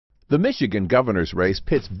The Michigan governor's race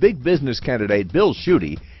pits big business candidate Bill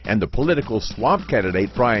Schuette and the political swamp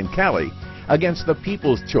candidate Brian Calley against the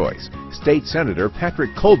people's choice, State Senator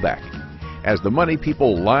Patrick Colbeck. As the money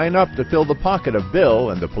people line up to fill the pocket of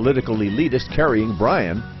Bill and the political elitist carrying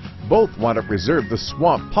Brian, both want to preserve the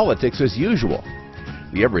swamp politics as usual.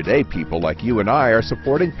 The everyday people like you and I are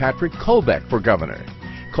supporting Patrick Colbeck for governor.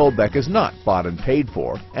 Colbeck is not bought and paid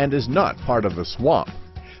for and is not part of the swamp.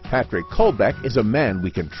 Patrick Colbeck is a man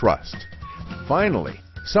we can trust. Finally,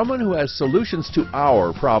 someone who has solutions to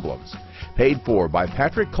our problems. Paid for by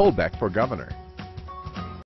Patrick Colbeck for governor.